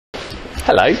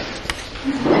Hello.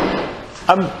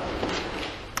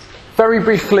 Very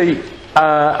briefly,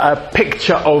 a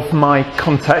picture of my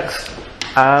context.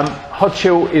 Hodge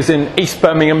Hill is in East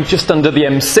Birmingham, just under the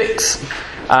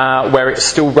M6, where it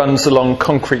still runs along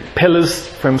concrete pillars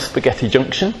from Spaghetti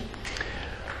Junction.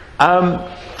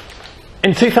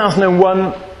 In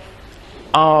 2001,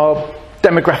 our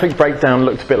demographic breakdown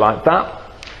looked a bit like that.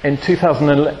 In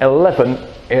 2011,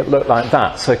 it looked like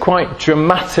that. So quite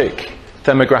dramatic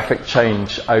demographic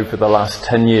change over the last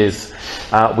 10 years,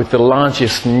 with the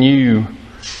largest new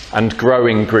and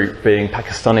growing group being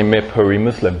Pakistani Mirpuri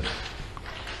Muslims.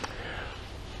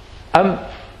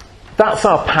 That's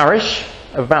our parish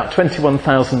of about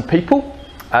 21,000 people.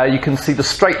 You can see the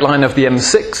straight line of the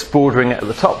M6 bordering it at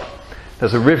the top.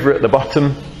 There's a river at the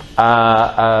bottom,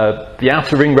 the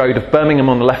outer ring road of Birmingham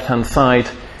on the left-hand side,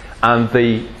 and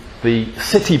the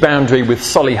city boundary with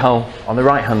Solihull on the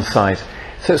right-hand side.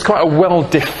 So it's quite a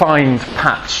well-defined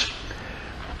patch.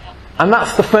 And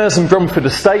that's the Firs and Bromford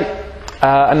estate,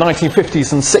 a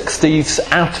 1950s and 60s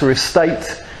outer estate,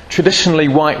 traditionally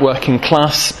white working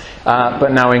class,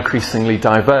 but now increasingly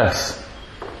diverse.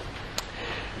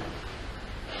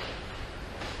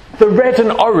 The red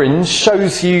and orange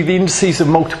shows you the indices of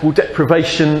multiple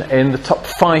deprivation in the top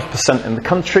 5% in the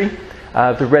country,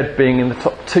 the red being in the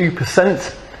top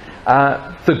 2%.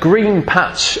 The green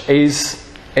patch is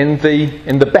in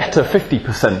the better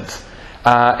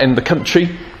 50% in the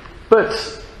country,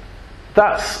 but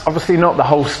that's obviously not the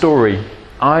whole story.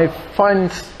 I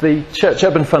find the Church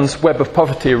Urban Fund's Web of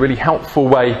Poverty a really helpful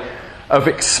way of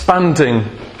expanding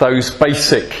those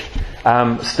basic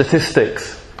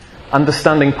statistics,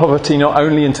 understanding poverty not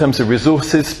only in terms of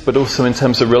resources but also in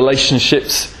terms of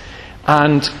relationships,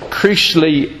 and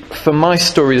crucially for my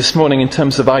story this morning in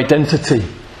terms of identity.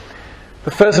 The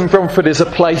Firs and Bromford is a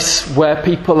place where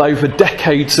people over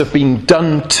decades have been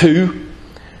done to,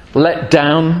 let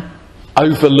down,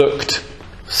 overlooked,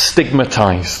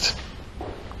 stigmatised.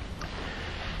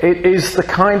 It is the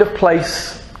kind of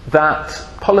place that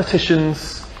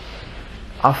politicians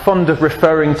are fond of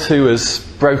referring to as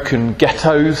broken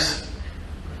ghettos,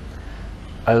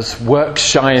 as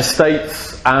work-shy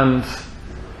estates, and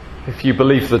if you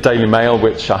believe the Daily Mail,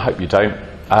 which I hope you don't,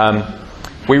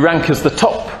 we rank as the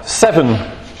top 7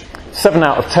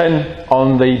 out of 10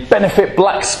 on the benefit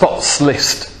black spots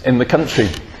list in the country,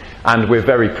 and we're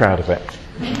very proud of it.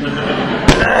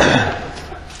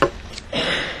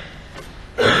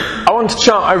 I want to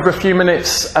chart over a few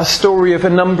minutes a story of a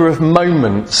number of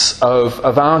moments of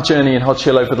our journey in Hodge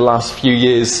Hill over the last few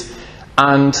years,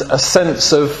 and a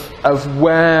sense of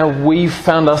where we've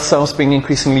found ourselves being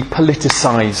increasingly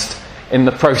politicised in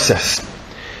the process.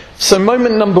 So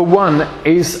moment number one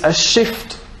is a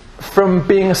shift from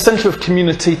being a centre of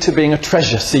community to being a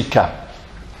treasure seeker.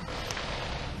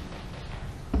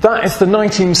 That is the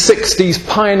 1960s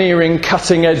pioneering,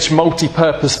 cutting-edge,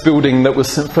 multi-purpose building that was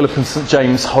St Philip and St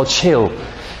James, Hodge Hill,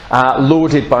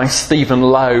 lauded by Stephen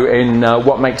Lowe in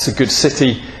What Makes a Good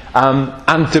City,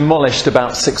 and demolished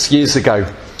about 6 years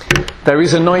ago. There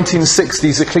is a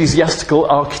 1960s Ecclesiastical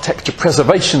Architecture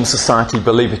Preservation Society,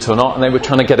 believe it or not, and they were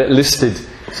trying to get it listed,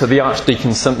 so the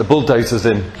Archdeacon sent the bulldozers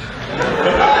in.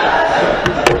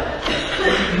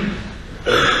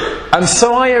 And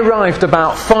so I arrived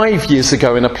about 5 years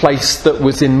ago in a place that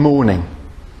was in mourning.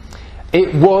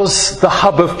 It was the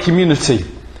hub of community.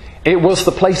 It was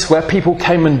the place where people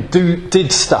came and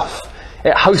did stuff.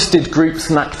 It hosted groups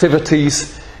and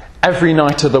activities every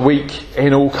night of the week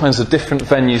in all kinds of different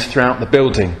venues throughout the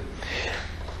building.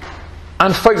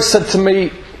 And folks said to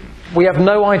me, "We have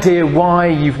no idea why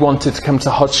you've wanted to come to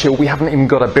Hodge Hill. We haven't even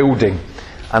got a building."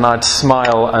 And I'd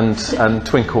smile and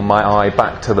twinkle my eye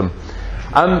back to them.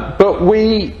 But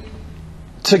we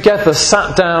together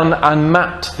sat down and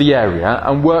mapped the area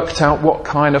and worked out what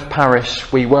kind of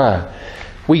parish we were.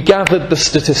 We gathered the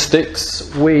statistics,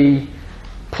 we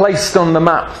placed on the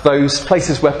map those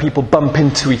places where people bump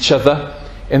into each other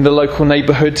in the local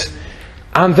neighbourhood,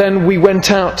 and then we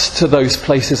went out to those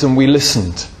places and we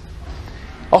listened.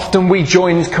 Often we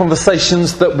joined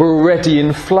conversations that were already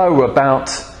in flow about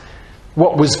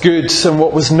what was good and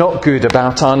what was not good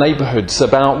about our neighbourhoods,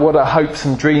 about what our hopes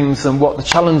and dreams and what the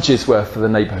challenges were for the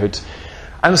neighbourhood.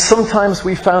 And sometimes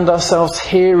we found ourselves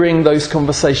hearing those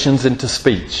conversations into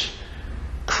speech,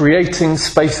 creating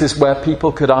spaces where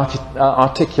people could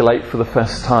articulate for the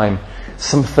first time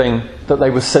something that they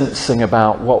were sensing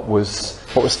about what was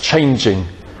changing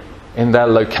in their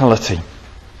locality.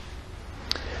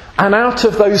 And out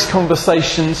of those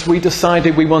conversations, we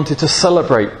decided we wanted to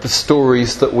celebrate the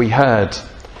stories that we heard.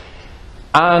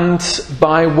 And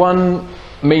by one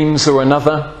means or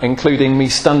another, including me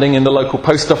standing in the local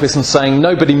post office and saying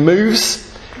nobody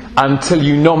moves until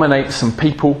you nominate some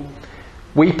people,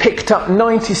 we picked up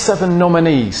 97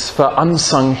 nominees for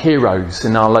unsung heroes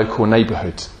in our local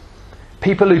neighbourhood.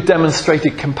 People who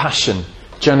demonstrated compassion,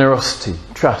 generosity,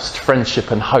 trust,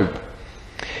 friendship and hope.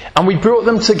 And we brought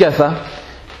them together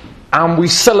and we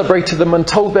celebrated them and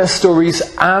told their stories,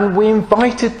 and we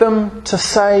invited them to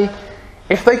say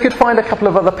if they could find a couple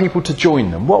of other people to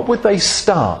join them, what would they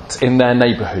start in their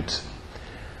neighbourhood?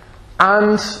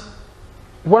 And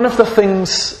one of the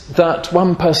things that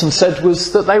one person said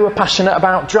was that they were passionate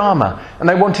about drama and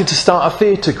they wanted to start a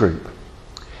theatre group.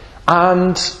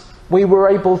 And we were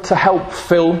able to help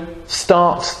Phil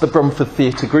start the Bromford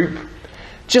Theatre Group,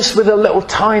 just with a little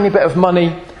tiny bit of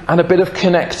money and a bit of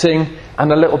connecting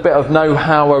and a little bit of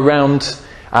know-how around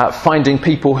finding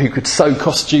people who could sew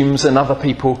costumes and other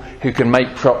people who can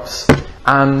make props.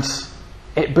 And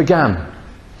it began.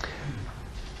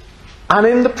 And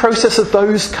in the process of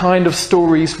those kind of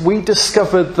stories, we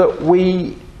discovered that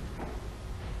we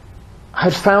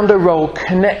had found a role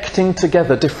connecting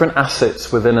together different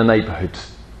assets within a neighbourhood.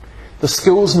 The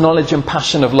skills, knowledge and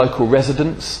passion of local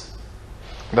residents,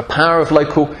 the power of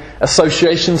local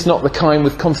associations, not the kind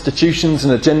with constitutions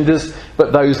and agendas,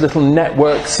 but those little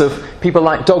networks of people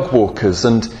like dog walkers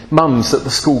and mums at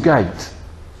the school gate.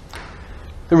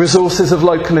 The resources of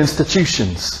local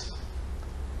institutions,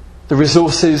 the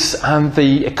resources and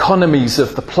the economies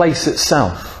of the place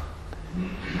itself,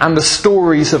 and the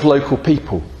stories of local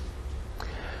people.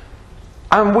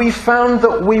 And we found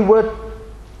that we were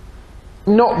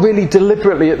not really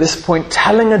deliberately at this point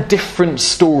telling a different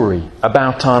story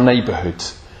about our neighbourhood.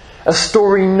 A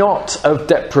story not of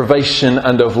deprivation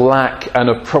and of lack and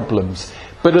of problems,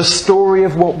 but a story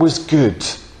of what was good.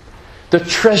 The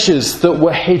treasures that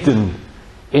were hidden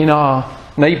in our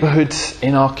neighbourhood,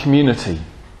 in our community.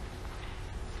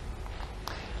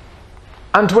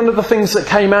 And one of the things that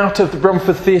came out of the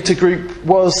Bromford Theatre Group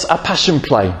was a passion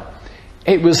play.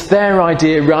 It was their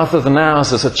idea rather than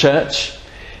ours as a church.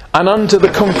 And under the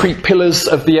concrete pillars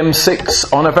of the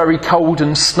M6 on a very cold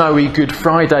and snowy Good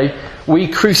Friday, we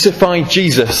crucified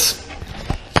Jesus.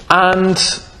 And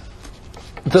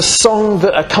the song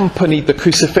that accompanied the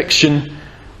crucifixion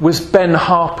was Ben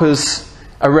Harper's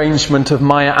arrangement of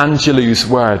Maya Angelou's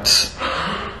words.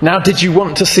 Now did you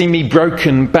want to see me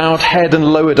broken, bowed head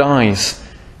and lowered eyes,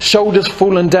 shoulders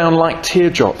fallen down like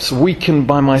teardrops, weakened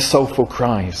by my soulful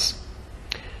cries?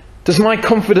 Does my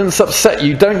confidence upset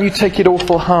you? Don't you take it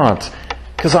awful hard,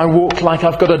 'cause I walk like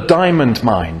I've got a diamond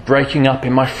mine breaking up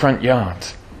in my front yard.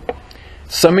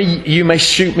 So you may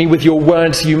shoot me with your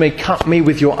words, you may cut me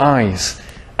with your eyes,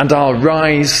 and I'll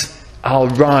rise, I'll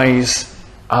rise,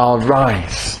 I'll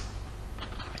rise.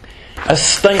 A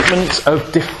statement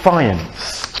of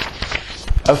defiance,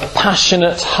 of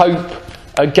passionate hope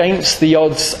against the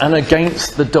odds and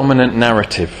against the dominant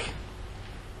narrative.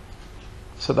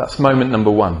 So that's moment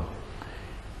number one.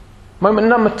 Moment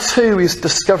number two is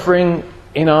discovering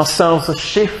in ourselves a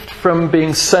shift from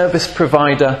being service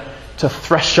provider to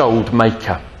threshold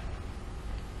maker.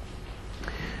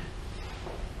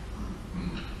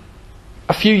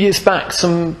 A few years back,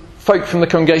 some folk from the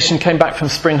congregation came back from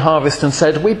Spring Harvest and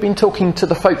said, we've been talking to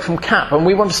the folk from CAP and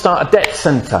we want to start a debt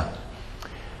centre.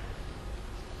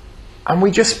 And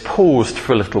we just paused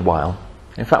for a little while.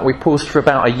 In fact, we paused for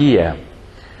about a year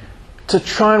to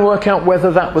try and work out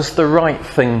whether that was the right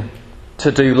thing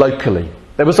to do locally.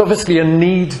 There was obviously a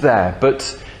need there,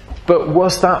 but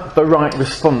was that the right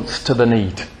response to the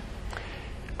need?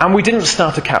 And we didn't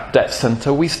start a CAP debt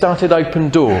centre, we started Open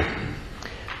Door.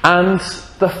 And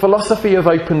the philosophy of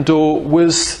Open Door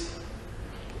was,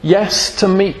 yes, to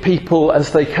meet people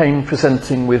as they came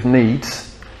presenting with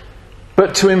needs,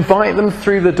 but to invite them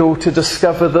through the door to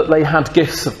discover that they had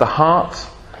gifts of the heart,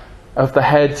 of the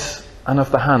head and of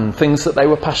the hand, things that they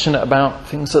were passionate about,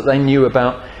 things that they knew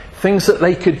about, things that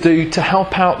they could do to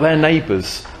help out their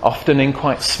neighbours, often in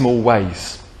quite small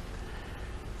ways.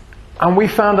 And we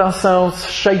found ourselves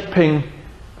shaping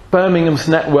Birmingham's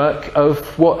network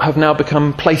of what have now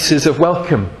become places of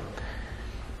welcome.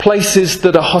 Places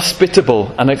that are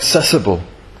hospitable and accessible.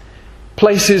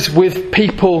 Places with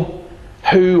people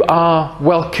who are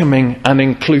welcoming and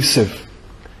inclusive.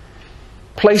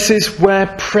 Places where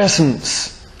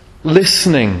presence,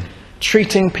 listening,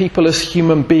 treating people as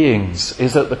human beings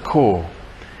is at the core.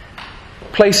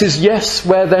 Places, yes,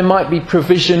 where there might be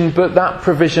provision, but that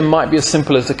provision might be as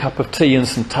simple as a cup of tea and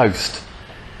some toast.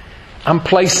 And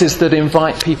places that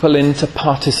invite people into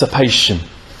participation,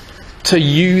 to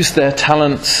use their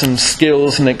talents and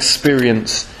skills and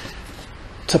experience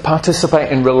to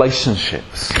participate in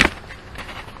relationships.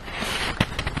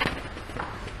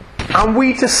 And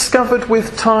we discovered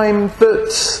with time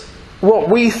that what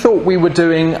we thought we were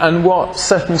doing and what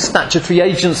certain statutory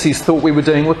agencies thought we were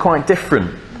doing were quite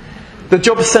different. The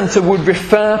Jobs Centre would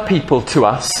refer people to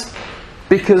us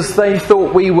because they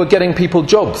thought we were getting people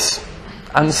jobs,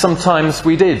 and sometimes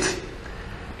we did.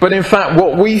 But in fact,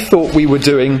 what we thought we were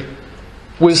doing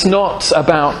was not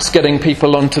about getting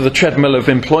people onto the treadmill of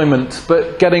employment,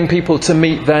 but getting people to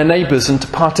meet their neighbours and to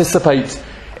participate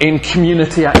in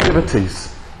community activities.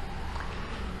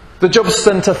 The Jobs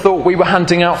Centre thought we were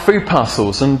handing out food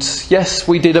parcels, and yes,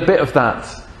 we did a bit of that.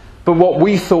 But what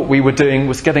we thought we were doing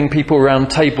was getting people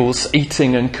around tables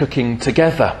eating and cooking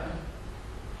together.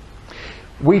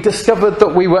 We discovered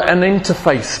that we were an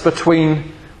interface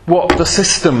between what the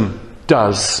system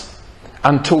does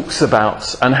and talks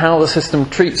about and how the system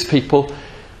treats people,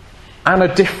 and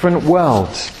a different world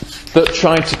that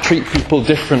tried to treat people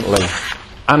differently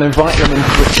and invite them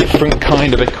into a different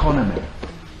kind of economy.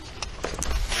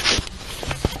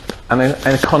 An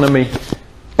economy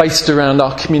based around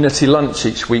our community lunch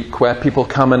each week, where people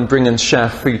come and bring and share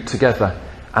food together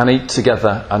and eat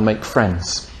together and make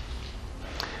friends.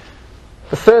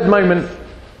 The third moment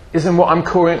is in what I'm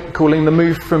calling the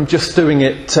move from just doing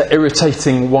it to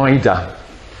irritating wider.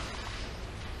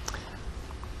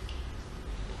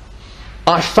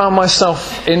 I found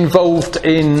myself involved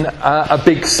in a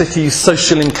big city's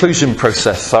social inclusion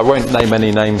process. I won't name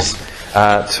any names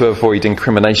to avoid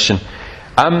incrimination.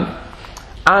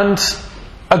 And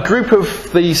a group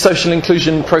of the social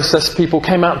inclusion process people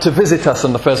came out to visit us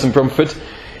on the Firs in Bromford,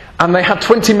 and they had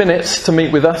 20 minutes to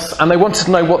meet with us, and they wanted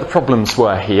to know what the problems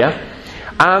were here.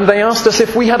 And they asked us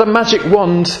if we had a magic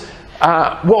wand,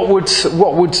 what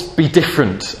would be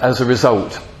different as a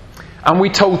result. And we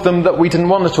told them that we didn't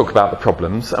want to talk about the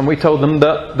problems, and we told them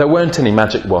that there weren't any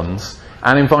magic wands,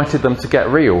 and invited them to get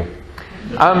real.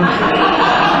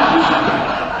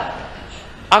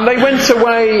 And they went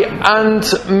away, and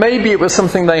maybe it was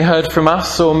something they heard from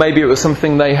us, or maybe it was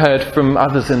something they heard from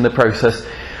others in the process.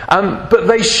 But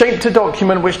they shaped a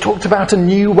document which talked about a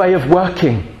new way of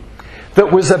working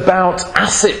that was about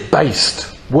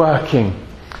asset-based working.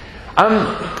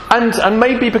 And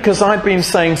maybe because I'd been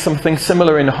saying something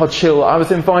similar in Hodge Hill, I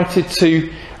was invited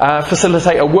to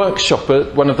facilitate a workshop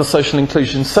at one of the social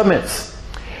inclusion summits.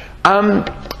 And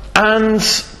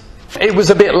it was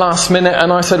a bit last minute,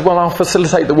 and I said, well, I'll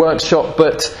facilitate the workshop,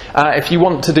 but if you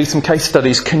want to do some case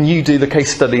studies, can you do the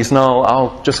case studies, and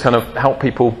I'll just kind of help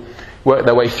people work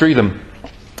their way through them.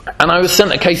 And I was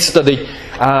sent a case study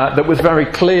that was very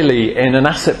clearly in an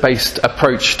asset-based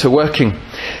approach to working.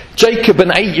 Jacob,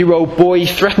 an 8-year-old boy,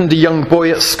 threatened a young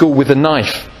boy at school with a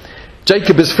knife.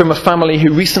 Jacob is from a family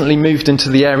who recently moved into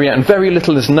the area, and very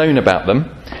little is known about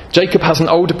them. Jacob has an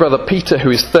older brother, Peter,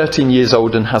 who is 13 years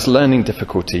old and has learning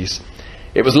difficulties.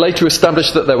 It was later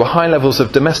established that there were high levels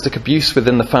of domestic abuse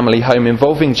within the family home,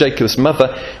 involving Jacob's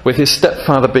mother, with his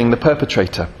stepfather being the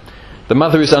perpetrator. The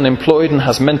mother is unemployed and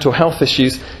has mental health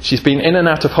issues. She's been in and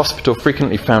out of hospital,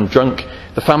 frequently found drunk.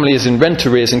 The family is in rent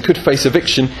arrears and could face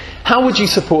eviction. How would you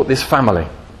support this family?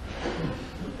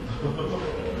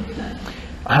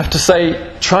 I have to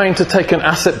say, trying to take an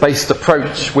asset-based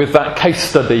approach with that case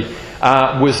study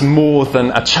was more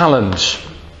than a challenge.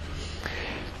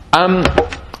 And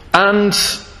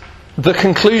the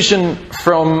conclusion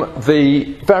from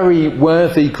the very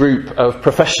worthy group of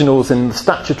professionals in the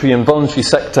statutory and voluntary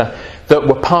sector that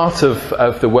were part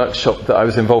of the workshop that I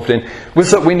was involved in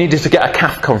was that we needed to get a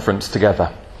CAF conference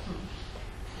together.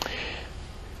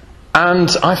 And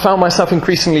I found myself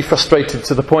increasingly frustrated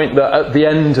to the point that at the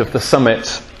end of the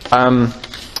summit,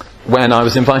 when I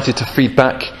was invited to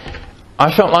feedback,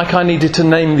 I felt like I needed to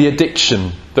name the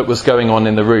addiction that was going on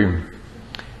in the room.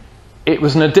 It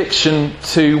was an addiction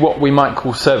to what we might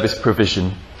call service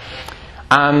provision.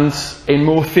 And in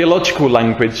more theological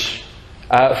language,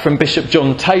 from Bishop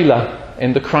John Taylor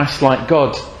in The Christ-like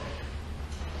God,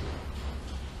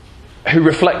 who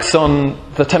reflects on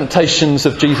the temptations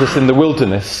of Jesus in the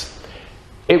wilderness,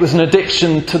 it was an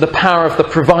addiction to the power of the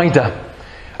provider,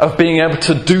 of being able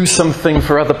to do something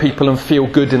for other people and feel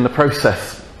good in the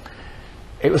process.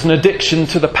 It was an addiction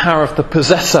to the power of the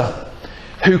possessor,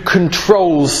 who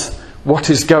controls what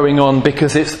is going on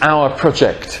because it's our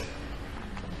project.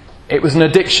 It was an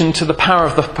addiction to the power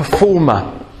of the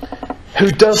performer,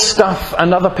 who does stuff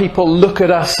and other people look at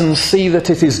us and see that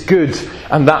it is good,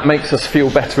 and that makes us feel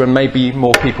better, and maybe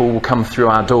more people will come through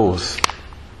our doors.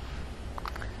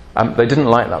 They didn't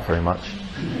like that very much.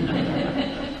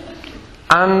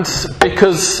 And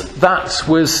because that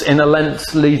was in a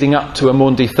Lent leading up to a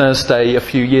Maundy Thursday a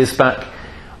few years back,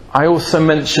 I also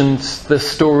mentioned the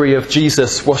story of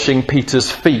Jesus washing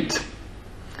Peter's feet.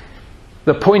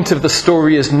 The point of the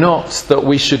story is not that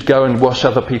we should go and wash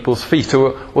other people's feet,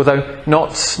 although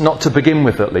not to begin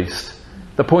with at least.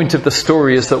 The point of the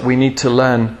story is that we need to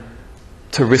learn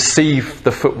to receive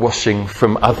the foot washing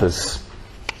from others.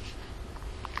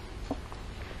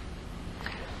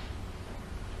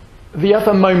 The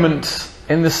other moment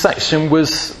in this section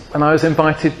was when I was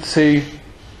invited to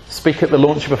speak at the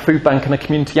launch of a food bank and a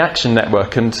community action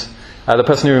network, and the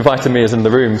person who invited me is in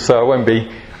the room, so I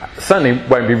certainly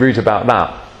won't be rude about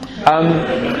that.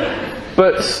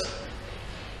 But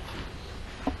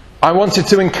I wanted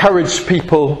to encourage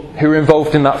people who are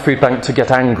involved in that food bank to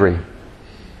get angry,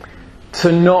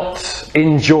 to not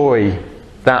enjoy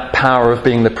that power of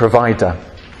being the provider,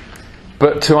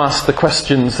 but to ask the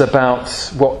questions about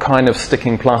what kind of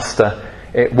sticking plaster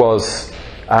it was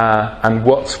and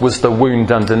what was the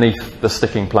wound underneath the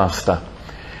sticking plaster.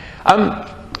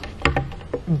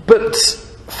 But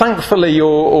thankfully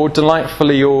or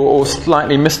delightfully or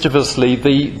slightly mischievously,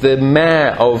 the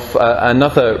mayor of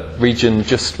another region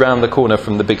just round the corner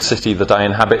from the big city that I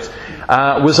inhabit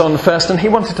was on first, and he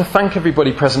wanted to thank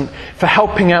everybody present for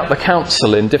helping out the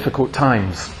council in difficult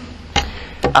times.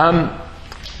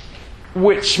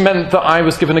 Which meant that I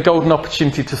was given a golden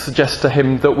opportunity to suggest to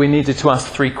him that we needed to ask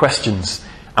 3 questions,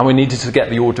 and we needed to get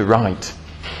the order right.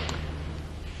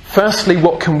 Firstly,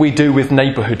 what can we do with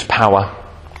neighbourhood power?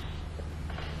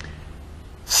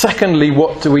 Secondly,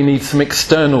 what do we need some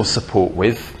external support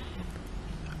with?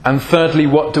 And thirdly,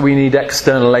 what do we need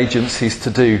external agencies to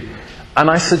do? And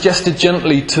I suggested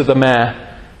gently to the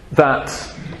mayor that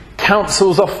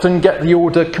councils often get the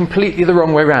order completely the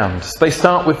wrong way round. They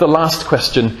start with the last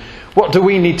question, what do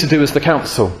we need to do as the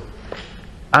council?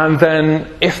 And then,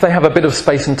 if they have a bit of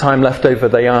space and time left over,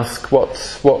 they ask,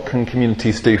 what can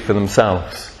communities do for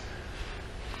themselves?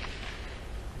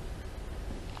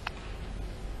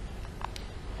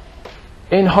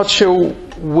 In Hodge Hill,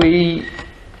 we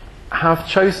have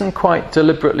chosen quite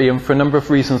deliberately, and for a number of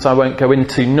reasons I won't go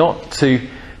into, not to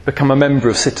become a member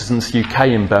of Citizens UK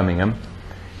in Birmingham,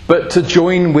 but to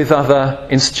join with other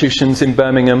institutions in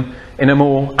Birmingham in a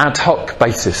more ad hoc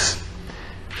basis,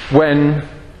 when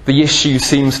the issue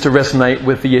seems to resonate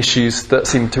with the issues that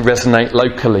seem to resonate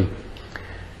locally.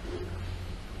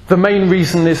 The main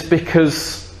reason is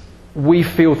because we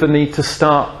feel the need to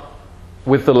start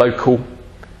with the local,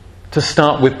 to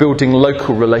start with building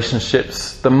local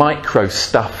relationships, the micro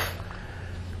stuff,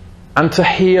 and to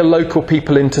hear local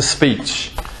people into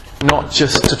speech, not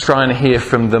just to try and hear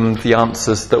from them the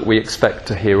answers that we expect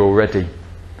to hear already.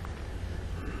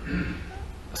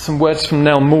 Some words from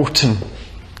Nell Morton.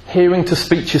 Hearing to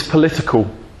speech is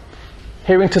political.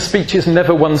 Hearing to speech is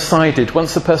never one-sided.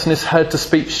 Once a person is heard to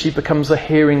speech, she becomes a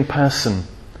hearing person.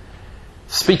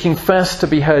 Speaking first to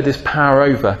be heard is power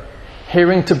over.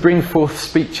 Hearing to bring forth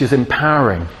speech is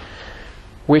empowering.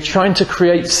 We're trying to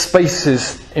create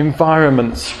spaces,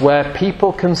 environments where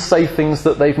people can say things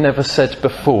that they've never said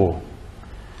before,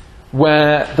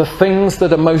 where the things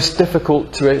that are most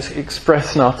difficult to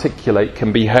express and articulate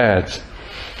can be heard.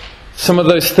 Some of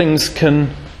those things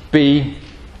can be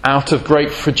out of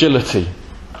great fragility.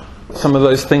 Some of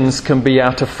those things can be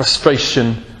out of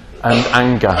frustration and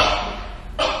anger.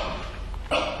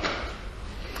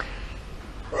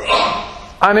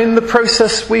 And in the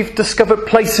process, we've discovered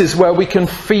places where we can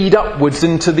feed upwards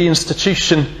into the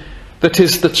institution that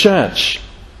is the church.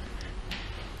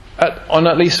 On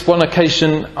at least one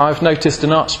occasion, I've noticed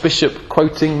an archbishop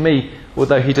quoting me,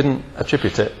 although he didn't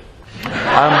attribute it.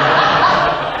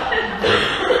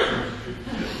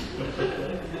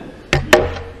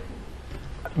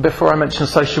 Before I mention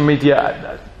social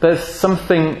media, there's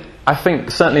something, I think,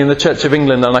 certainly in the Church of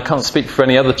England, and I can't speak for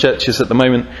any other churches at the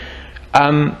moment,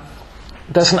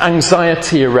 there's an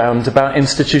anxiety around about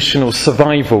institutional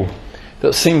survival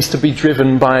that seems to be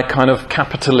driven by a kind of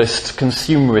capitalist,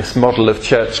 consumerist model of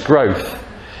church growth.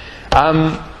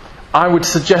 I would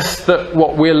suggest that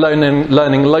what we're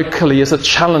learning locally is a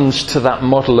challenge to that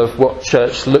model of what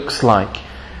church looks like,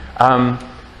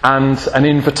 and an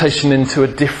invitation into a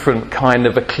different kind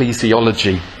of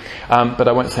ecclesiology. But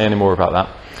I won't say any more about that.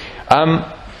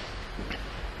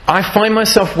 I find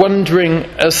myself wondering,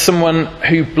 as someone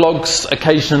who blogs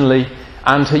occasionally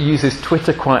and who uses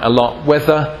Twitter quite a lot,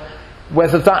 whether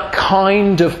that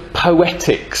kind of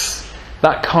poetics,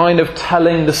 that kind of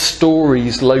telling the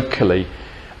stories locally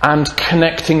and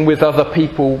connecting with other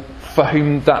people for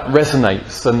whom that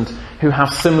resonates and who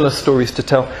have similar stories to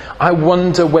tell, I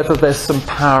wonder whether there's some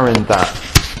power in that,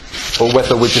 or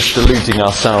whether we're just deluding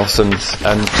ourselves and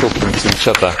talking to each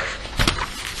other.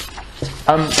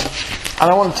 And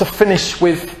I want to finish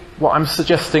with what I'm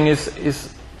suggesting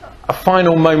is a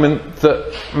final moment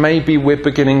that maybe we're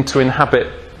beginning to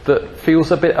inhabit that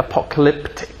feels a bit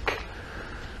apocalyptic.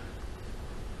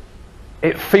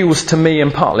 It feels to me,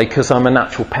 and partly because I'm a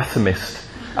natural pessimist,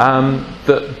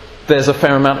 that there's a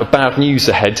fair amount of bad news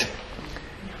ahead.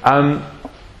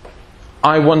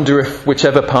 I wonder if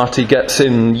whichever party gets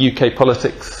in UK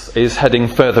politics is heading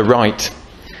further right,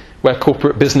 where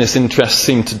corporate business interests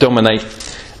seem to dominate,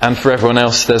 and for everyone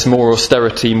else there's more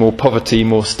austerity, more poverty,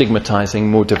 more stigmatising,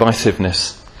 more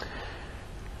divisiveness.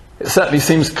 It certainly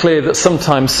seems clear that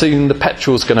sometime soon the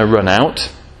petrol's going to run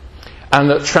out, and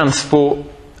that transport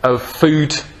of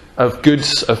food, of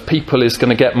goods, of people is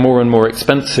going to get more and more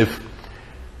expensive.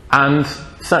 And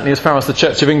certainly as far as the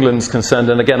Church of England is concerned,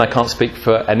 and again I can't speak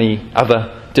for any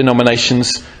other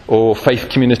denominations or faith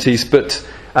communities, but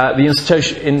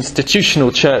the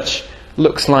institutional church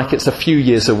looks like it's a few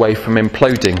years away from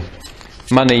imploding.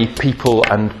 Money, people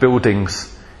and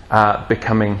buildings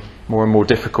becoming more and more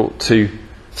difficult to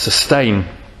sustain.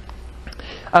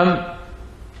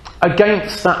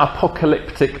 Against that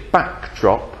apocalyptic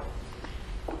backdrop,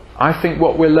 I think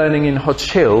what we're learning in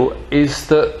Hodge Hill is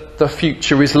that the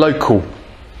future is local.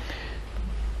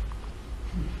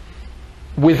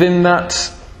 Within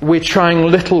that, we're trying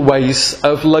little ways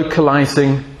of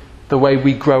localising the way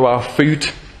we grow our food,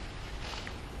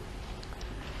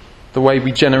 the way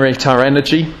we generate our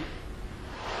energy,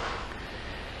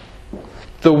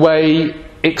 the way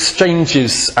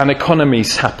exchanges and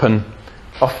economies happen,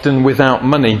 often without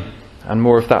money, and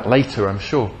more of that later, I'm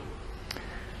sure.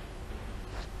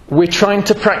 We're trying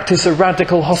to practice a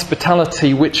radical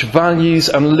hospitality which values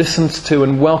and listens to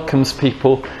and welcomes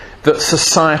people that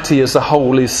society as a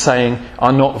whole is saying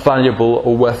are not valuable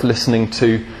or worth listening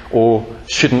to or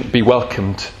shouldn't be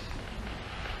welcomed.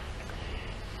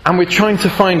 And we're trying to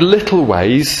find little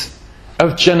ways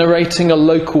of generating a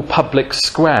local public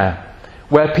square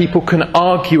where people can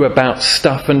argue about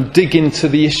stuff and dig into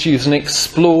the issues and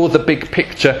explore the big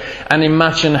picture and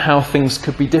imagine how things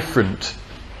could be different.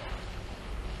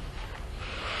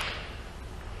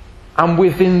 And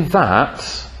within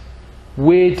that,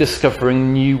 we're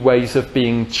discovering new ways of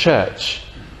being church,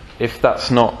 if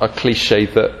that's not a cliche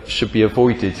that should be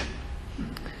avoided.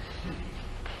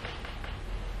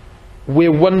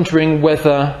 We're wondering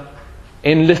whether,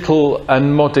 in little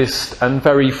and modest and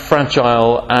very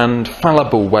fragile and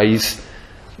fallible ways,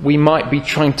 we might be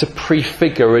trying to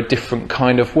prefigure a different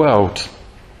kind of world.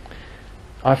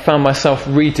 I found myself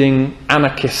reading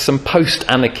anarchists and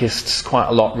post-anarchists quite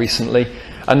a lot recently,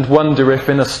 and wonder if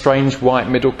in a strange white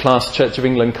middle class Church of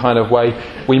England kind of way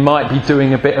we might be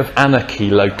doing a bit of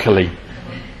anarchy locally,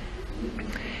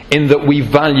 in that we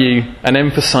value and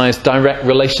emphasise direct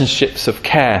relationships of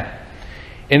care,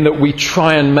 in that we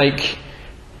try and make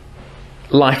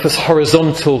life as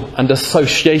horizontal and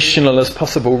associational as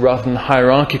possible rather than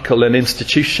hierarchical and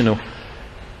institutional,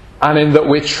 and in that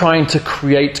we're trying to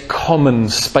create common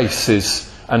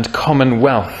spaces and common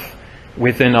wealth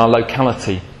within our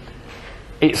locality.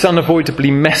 It's unavoidably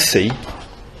messy,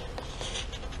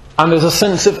 and there's a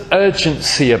sense of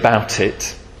urgency about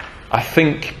it, I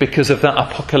think because of that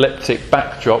apocalyptic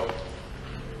backdrop,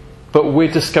 but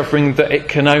we're discovering that it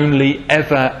can only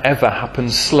ever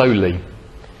happen slowly,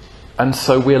 and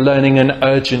so we're learning an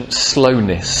urgent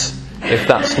slowness, if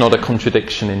that's not a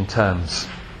contradiction in terms.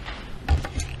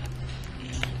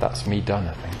 That's me done,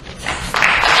 I think.